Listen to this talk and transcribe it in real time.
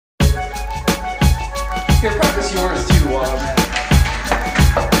us yours too while I'm at it.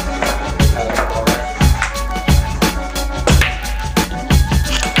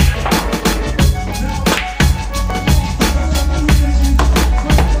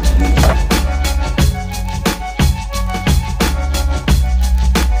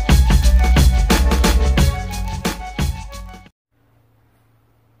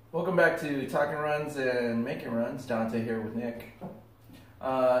 Welcome back to Talking Runs and Making Runs. Dante here with Nick.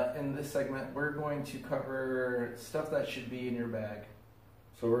 In this segment, we're going to cover stuff that should be in your bag.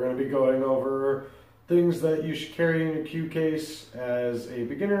 So we're going to be going over things that you should carry in your cue case as a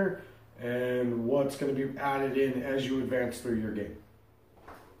beginner and what's going to be added in as you advance through your game.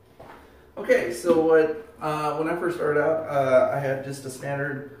 Okay, so when I first started out, I had just a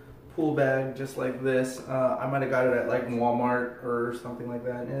standard pool bag just like this. I might have got it at like Walmart or something like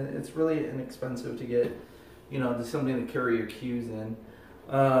that. And it's really inexpensive to get, you know, just something to carry your cues in.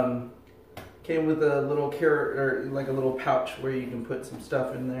 Came with a little like a little pouch where you can put some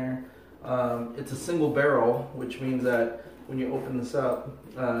stuff in there. It's a single barrel, which means that when you open this up,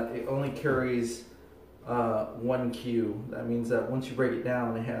 it only carries one cue. That means that once you break it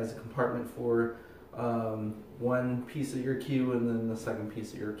down, it has a compartment for one piece of your cue and then the second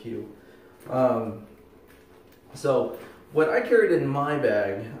piece of your cue. So what I carried in my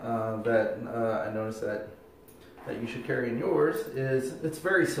bag that I noticed that you should carry in yours is, it's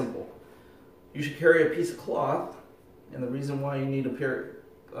very simple. You should carry a piece of cloth, and the reason why you need to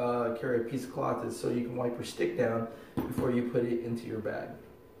carry a piece of cloth is so you can wipe your stick down before you put it into your bag.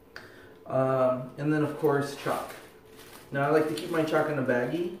 And then of course chalk. Now I like to keep my chalk in a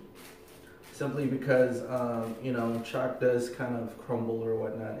baggie, simply because you know, chalk does kind of crumble or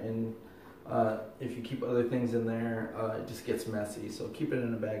whatnot, and if you keep other things in there, it just gets messy. So keep it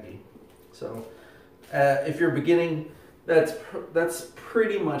in a baggie. So if you're beginning, that's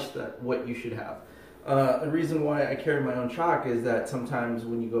pretty much what you should have. The reason why I carry my own chalk is that sometimes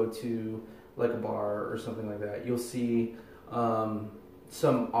when you go to like a bar or something like that, you'll see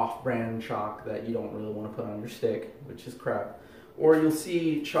some off-brand chalk that you don't really want to put on your stick, which is crap. Or you'll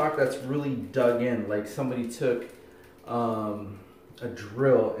see chalk that's really dug in, like somebody took a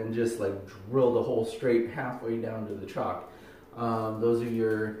drill and just like drilled a hole straight halfway down to the chalk. Those are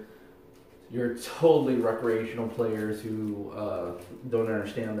your totally recreational players who don't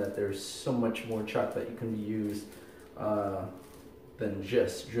understand that there's so much more chalk that you can use than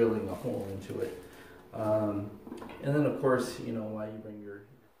just drilling a hole into it. And then of course, you know, why you bring your...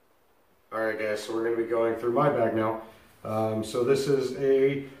 Alright guys, so we're going to be going through my bag now. So this is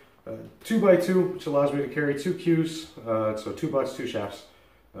a 2x2, which allows me to carry 2 cues, so 2 butts, 2 shafts.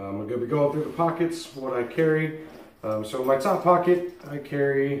 I'm going to be going through the pockets, what I carry. So in my top pocket, I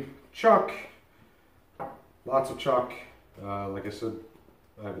carry chalk, lots of chalk. Like I said,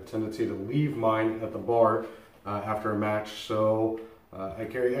 I have a tendency to leave mine at the bar after a match, so I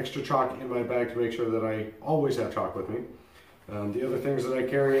carry extra chalk in my bag to make sure that I always have chalk with me. The other things that I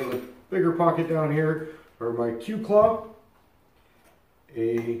carry in the bigger pocket down here are my cue claw,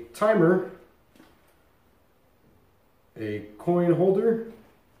 a timer, a coin holder,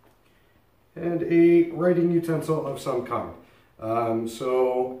 and a writing utensil of some kind.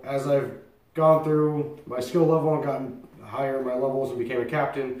 So as I've gone through my skill level and gotten higher in my levels and became a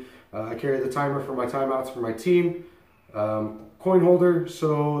captain, I carry the timer for my timeouts for my team, coin holder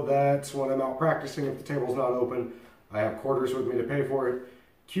so that when I'm out practicing, if the table's not open, I have quarters with me to pay for it.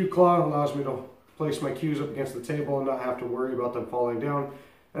 Cue claw allows me to place my cues up against the table and not have to worry about them falling down.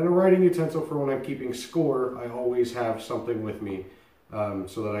 And a writing utensil for when I'm keeping score. I always have something with me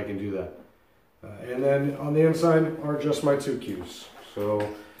so that I can do that. And then on the inside are just my 2 cues. So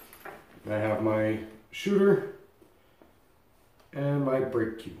I have my shooter and my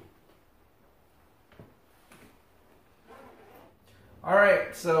break cue.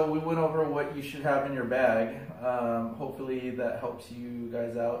 Alright, so we went over what you should have in your bag. Hopefully that helps you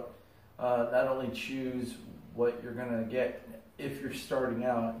guys out. Not only choose what you're going to get if you're starting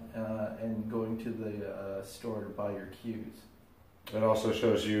out and going to the store to buy your cues. It also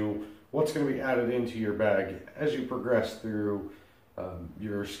shows you what's going to be added into your bag as you progress through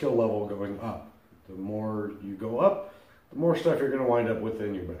your skill level going up. The more you go up, the more stuff you're going to wind up with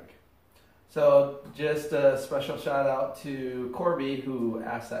in your bag. So just a special shout out to Corby, who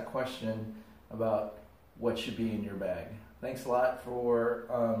asked that question about what should be in your bag. Thanks a lot for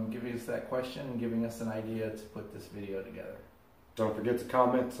giving us that question and giving us an idea to put this video together. Don't forget to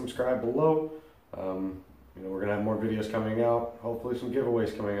comment, subscribe below. You know, we're going to have more videos coming out, hopefully some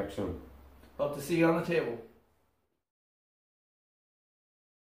giveaways coming up soon. Hope to see you on the table.